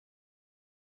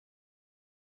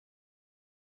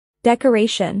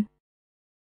Decoration.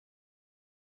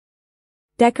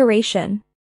 Decoration.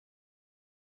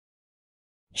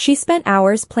 She spent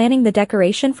hours planning the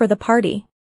decoration for the party.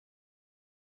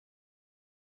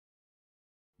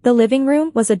 The living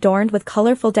room was adorned with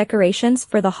colorful decorations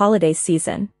for the holiday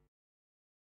season.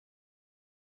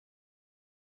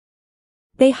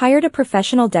 They hired a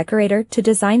professional decorator to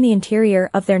design the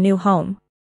interior of their new home.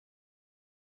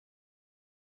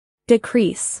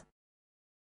 Decrease.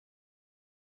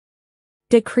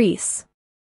 Decrease.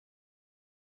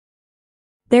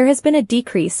 There has been a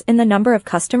decrease in the number of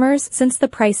customers since the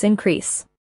price increase.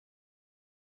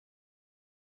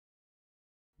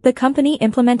 The company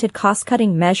implemented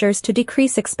cost-cutting measures to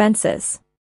decrease expenses.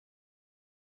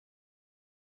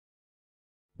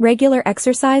 Regular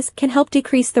exercise can help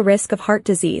decrease the risk of heart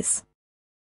disease.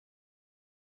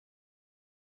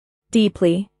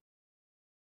 Deeply.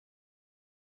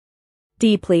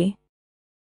 Deeply.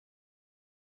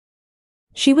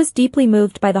 She was deeply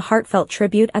moved by the heartfelt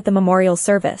tribute at the memorial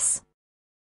service.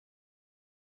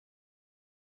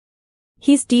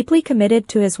 He's deeply committed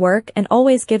to his work and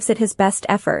always gives it his best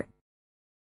effort.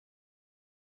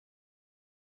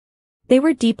 They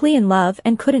were deeply in love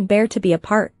and couldn't bear to be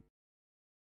apart.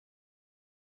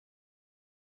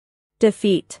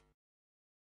 Defeat.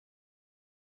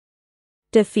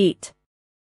 Defeat.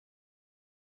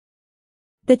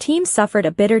 The team suffered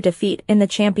a bitter defeat in the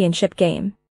championship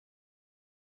game.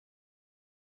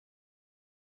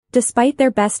 Despite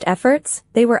their best efforts,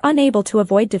 they were unable to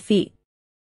avoid defeat.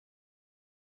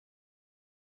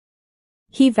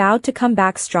 He vowed to come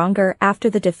back stronger after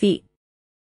the defeat.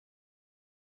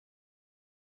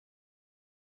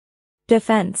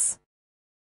 Defense.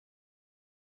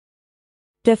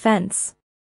 Defense.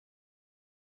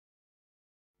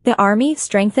 The army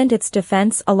strengthened its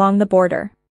defense along the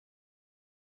border.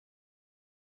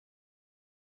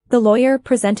 The lawyer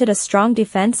presented a strong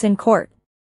defense in court.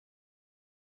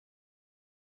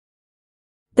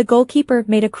 The goalkeeper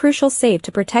made a crucial save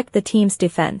to protect the team's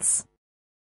defense.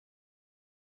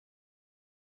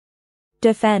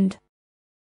 Defend.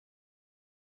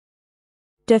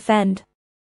 Defend.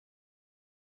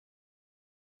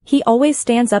 He always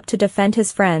stands up to defend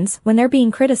his friends when they're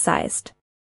being criticized.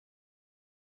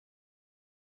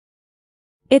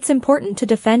 It's important to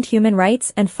defend human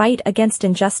rights and fight against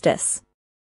injustice.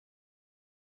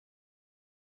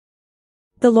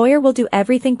 The lawyer will do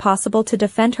everything possible to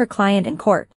defend her client in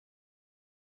court.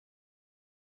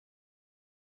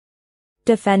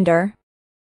 Defender.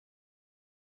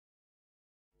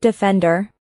 Defender.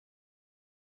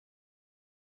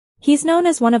 He's known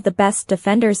as one of the best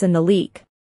defenders in the league.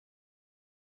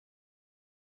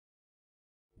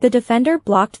 The defender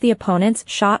blocked the opponent's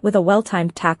shot with a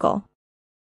well-timed tackle.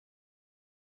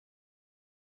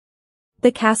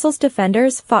 The castle's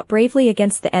defenders fought bravely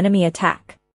against the enemy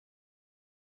attack.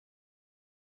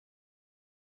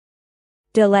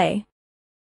 Delay.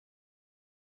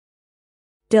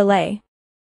 Delay.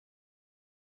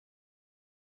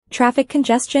 Traffic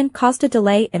congestion caused a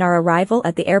delay in our arrival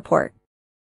at the airport.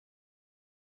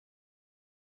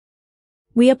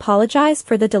 We apologize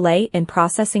for the delay in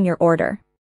processing your order.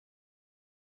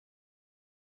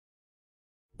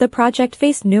 The project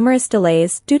faced numerous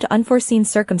delays due to unforeseen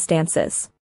circumstances.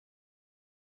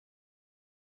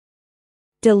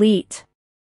 Delete.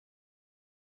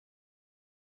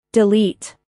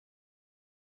 Delete.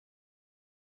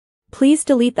 Please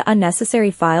delete the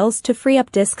unnecessary files to free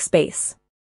up disk space.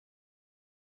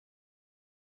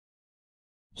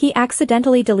 He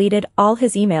accidentally deleted all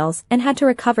his emails and had to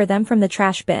recover them from the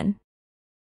trash bin.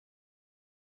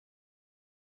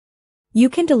 You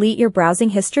can delete your browsing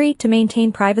history to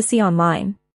maintain privacy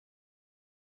online.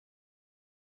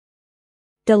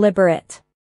 Deliberate.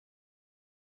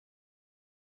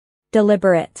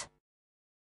 Deliberate.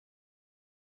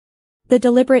 The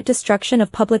deliberate destruction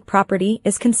of public property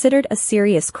is considered a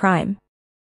serious crime.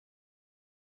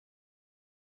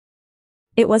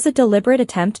 It was a deliberate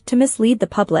attempt to mislead the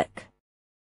public.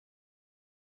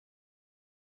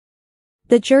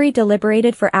 The jury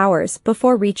deliberated for hours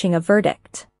before reaching a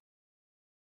verdict.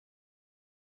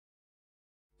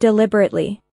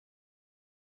 Deliberately.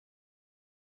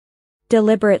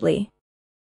 Deliberately.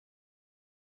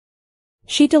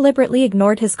 She deliberately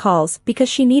ignored his calls because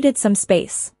she needed some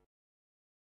space.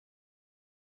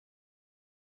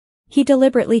 He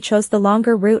deliberately chose the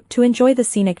longer route to enjoy the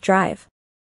scenic drive.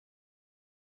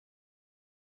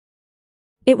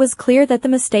 It was clear that the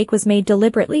mistake was made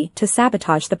deliberately to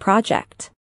sabotage the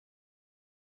project.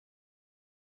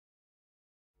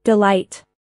 Delight.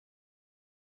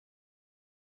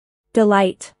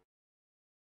 Delight.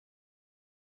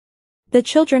 The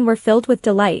children were filled with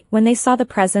delight when they saw the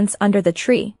presents under the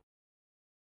tree.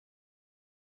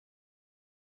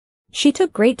 She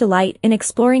took great delight in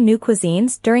exploring new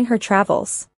cuisines during her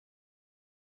travels.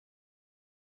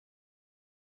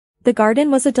 The garden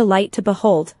was a delight to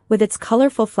behold, with its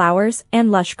colorful flowers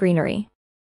and lush greenery.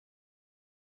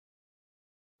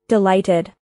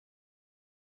 Delighted.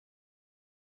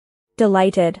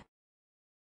 Delighted.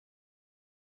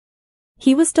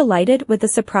 He was delighted with the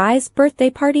surprise birthday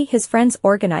party his friends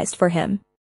organized for him.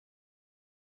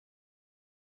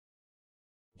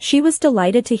 She was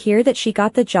delighted to hear that she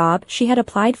got the job she had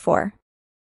applied for.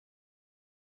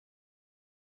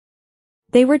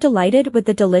 They were delighted with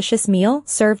the delicious meal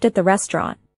served at the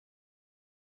restaurant.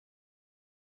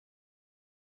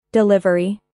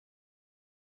 Delivery.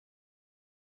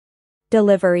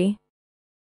 Delivery.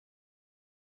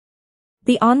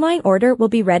 The online order will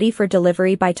be ready for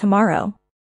delivery by tomorrow.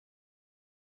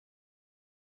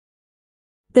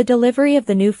 The delivery of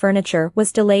the new furniture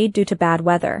was delayed due to bad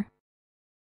weather.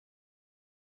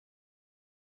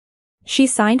 She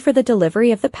signed for the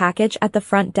delivery of the package at the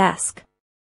front desk.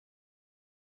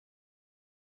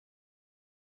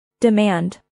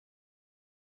 Demand.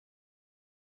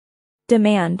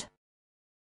 Demand.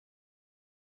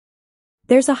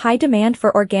 There's a high demand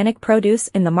for organic produce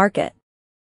in the market.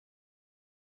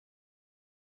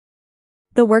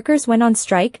 The workers went on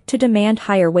strike to demand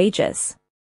higher wages.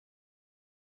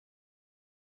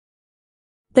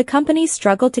 The companies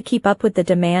struggled to keep up with the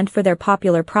demand for their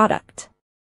popular product.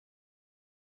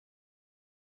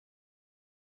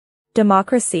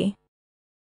 Democracy.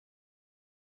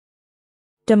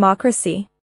 Democracy.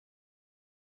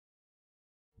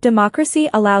 Democracy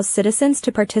allows citizens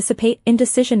to participate in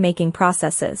decision-making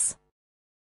processes.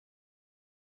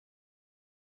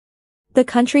 The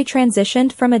country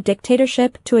transitioned from a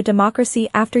dictatorship to a democracy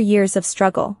after years of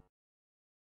struggle.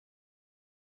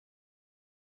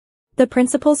 The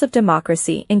principles of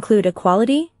democracy include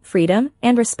equality, freedom,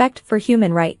 and respect for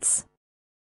human rights.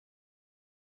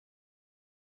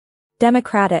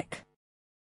 Democratic.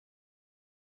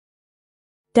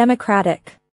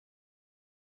 Democratic.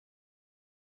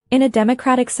 In a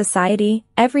democratic society,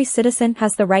 every citizen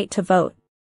has the right to vote.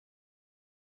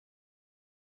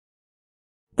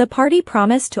 The party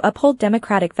promised to uphold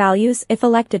democratic values if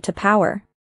elected to power.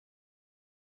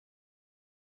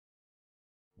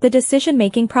 The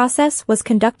decision-making process was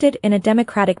conducted in a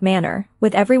democratic manner,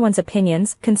 with everyone's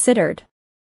opinions considered.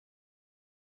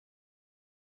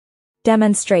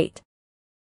 Demonstrate.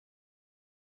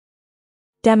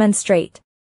 Demonstrate.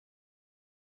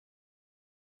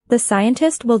 The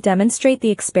scientist will demonstrate the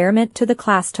experiment to the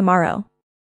class tomorrow.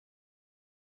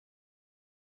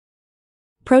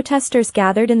 Protesters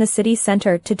gathered in the city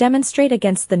center to demonstrate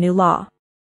against the new law.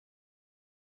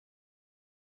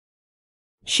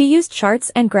 She used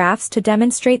charts and graphs to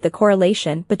demonstrate the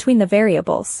correlation between the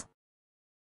variables.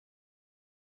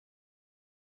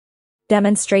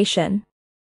 Demonstration.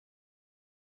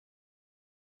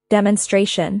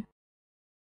 Demonstration.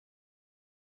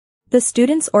 The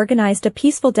students organized a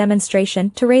peaceful demonstration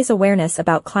to raise awareness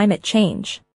about climate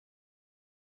change.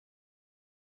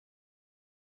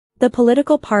 The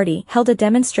political party held a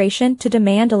demonstration to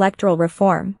demand electoral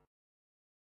reform.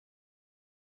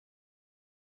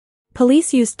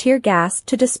 Police used tear gas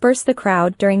to disperse the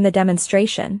crowd during the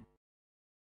demonstration.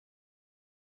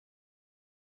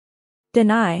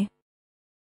 Deny.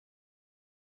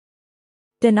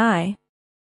 Deny.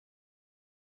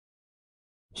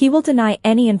 He will deny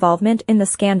any involvement in the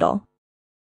scandal.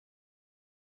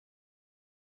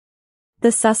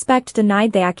 The suspect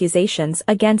denied the accusations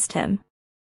against him.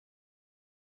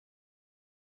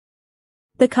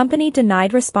 The company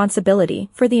denied responsibility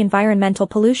for the environmental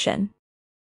pollution.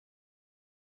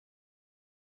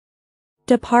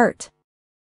 Depart.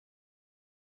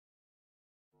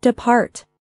 Depart.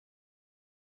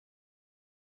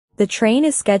 The train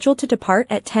is scheduled to depart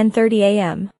at 10:30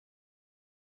 a.m.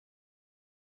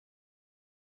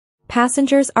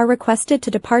 Passengers are requested to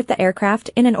depart the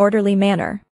aircraft in an orderly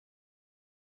manner.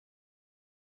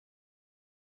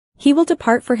 He will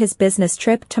depart for his business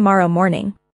trip tomorrow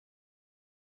morning.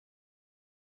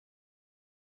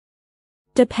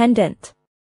 Dependent.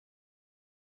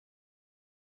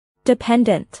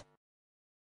 Dependent.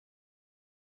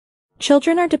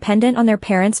 Children are dependent on their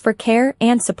parents for care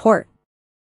and support.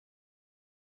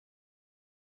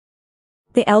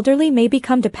 The elderly may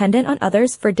become dependent on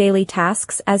others for daily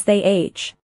tasks as they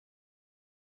age.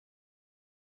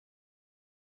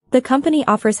 The company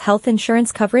offers health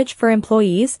insurance coverage for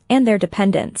employees and their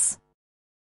dependents.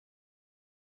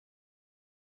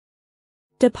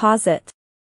 Deposit.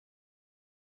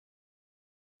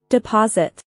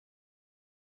 Deposit.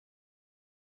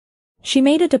 She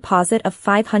made a deposit of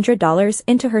 $500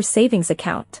 into her savings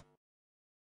account.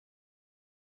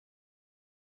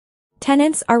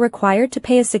 Tenants are required to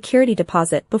pay a security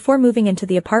deposit before moving into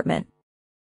the apartment.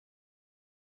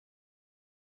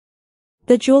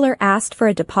 The jeweler asked for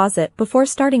a deposit before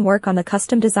starting work on the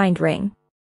custom-designed ring.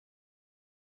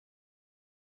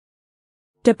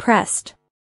 Depressed.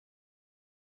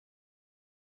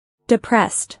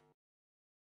 Depressed.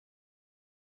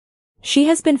 She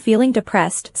has been feeling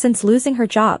depressed since losing her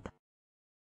job.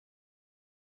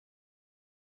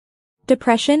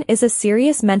 Depression is a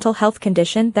serious mental health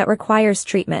condition that requires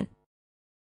treatment.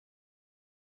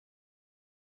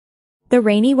 The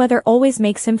rainy weather always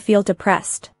makes him feel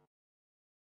depressed.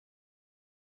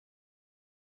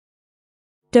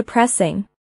 Depressing.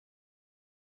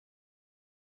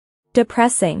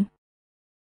 Depressing.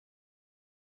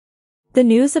 The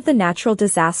news of the natural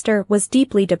disaster was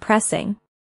deeply depressing.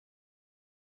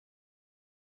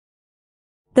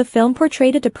 The film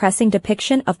portrayed a depressing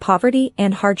depiction of poverty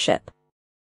and hardship.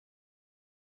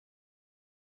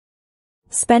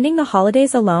 Spending the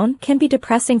holidays alone can be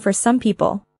depressing for some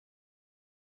people.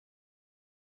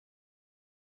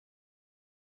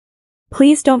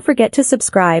 Please don't forget to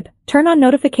subscribe, turn on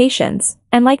notifications,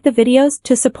 and like the videos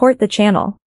to support the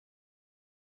channel.